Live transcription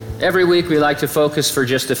Every week we like to focus for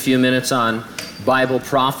just a few minutes on Bible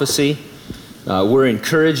prophecy. We're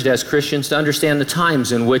encouraged as Christians to understand the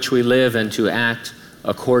times in which we live and to act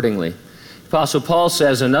accordingly. Apostle Paul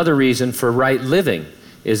says another reason for right living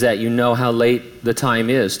is that you know how late the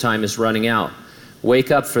time is. Time is running out.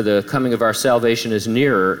 Wake up, for the coming of our salvation is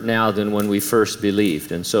nearer now than when we first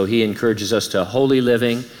believed. And so he encourages us to holy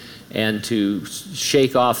living and to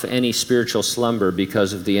shake off any spiritual slumber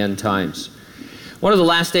because of the end times. One of the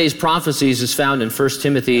last days prophecies is found in 1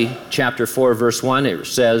 Timothy chapter 4, verse 1. It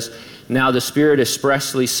says, "Now the Spirit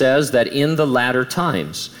expressly says that in the latter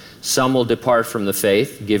times some will depart from the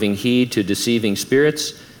faith, giving heed to deceiving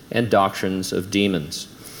spirits and doctrines of demons."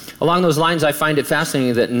 Along those lines, I find it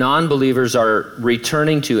fascinating that non-believers are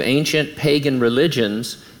returning to ancient pagan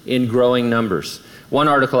religions in growing numbers. One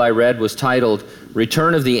article I read was titled,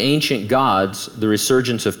 "Return of the Ancient Gods, the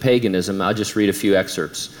Resurgence of Paganism." I'll just read a few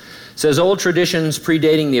excerpts. It says, old traditions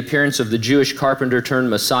predating the appearance of the Jewish carpenter turned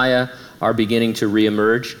Messiah are beginning to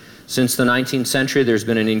reemerge. Since the 19th century, there's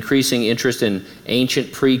been an increasing interest in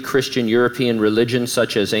ancient pre-Christian European religions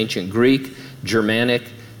such as ancient Greek, Germanic,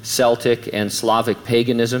 Celtic, and Slavic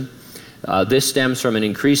paganism. This stems from an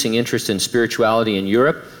increasing interest in spirituality in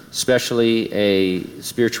Europe, especially a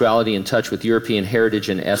spirituality in touch with European heritage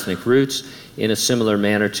and ethnic roots, in a similar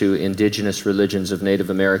manner to indigenous religions of Native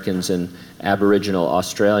Americans and Aboriginal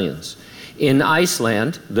Australians. In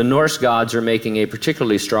Iceland, the Norse gods are making a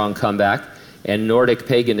particularly strong comeback, and Nordic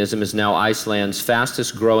paganism is now Iceland's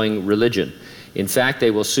fastest growing religion. In fact,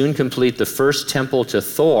 they will soon complete the first temple to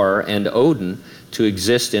Thor and Odin to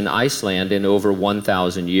exist in Iceland in over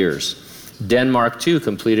 1,000 years. Denmark, too,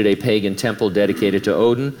 completed a pagan temple dedicated to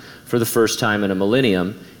Odin for the first time in a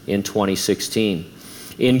millennium in 2016.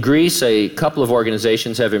 In Greece, a couple of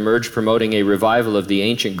organizations have emerged promoting a revival of the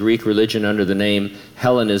ancient Greek religion under the name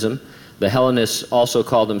Hellenism. The Hellenists also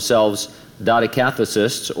call themselves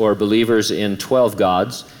Dodecathecists, or believers in 12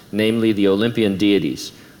 gods, namely the Olympian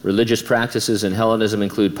deities. Religious practices in Hellenism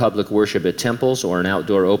include public worship at temples or in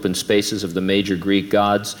outdoor open spaces of the major Greek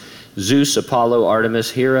gods: Zeus, Apollo,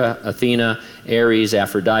 Artemis, Hera, Athena, Ares,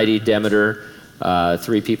 Aphrodite, Demeter,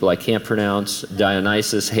 three people I can't pronounce,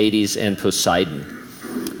 Dionysus, Hades, and Poseidon.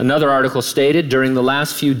 Another article stated, during the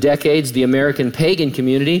last few decades, the American pagan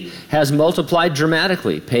community has multiplied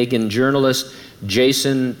dramatically. Pagan journalist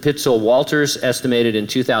Jason Pitzel Walters estimated in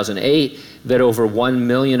 2008 that over 1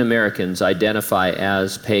 million Americans identify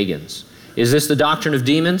as pagans. Is this the doctrine of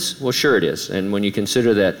demons? Well, sure it is. And when you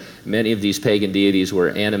consider that many of these pagan deities were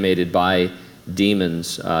animated by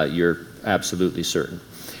demons, you're absolutely certain.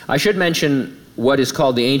 I should mention what is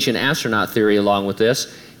called the ancient astronaut theory along with this.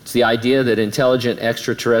 It's the idea that intelligent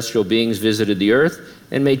extraterrestrial beings visited the Earth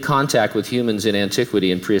and made contact with humans in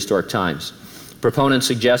antiquity and prehistoric times. Proponents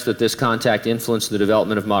suggest that this contact influenced the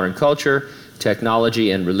development of modern culture, technology,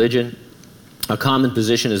 and religion. A common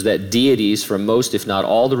position is that deities from most, if not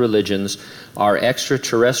all, the religions are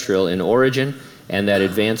extraterrestrial in origin, and that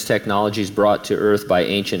advanced technologies brought to Earth by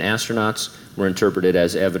ancient astronauts were interpreted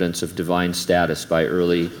as evidence of divine status by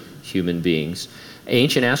early human beings.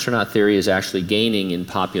 Ancient astronaut theory is actually gaining in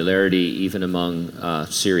popularity even among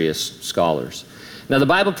serious scholars. Now, the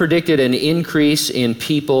Bible predicted an increase in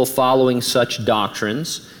people following such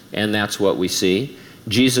doctrines, and that's what we see.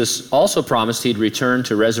 Jesus also promised he'd return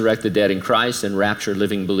to resurrect the dead in Christ and rapture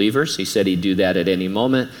living believers. He said he'd do that at any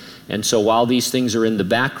moment. And so while these things are in the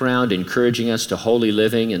background, encouraging us to holy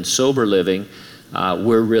living and sober living,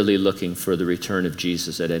 we're really looking for the return of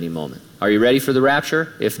Jesus at any moment. Are you ready for the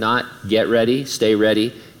rapture? If not, get ready, stay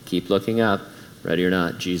ready, keep looking up. Ready or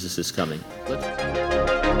not, Jesus is coming.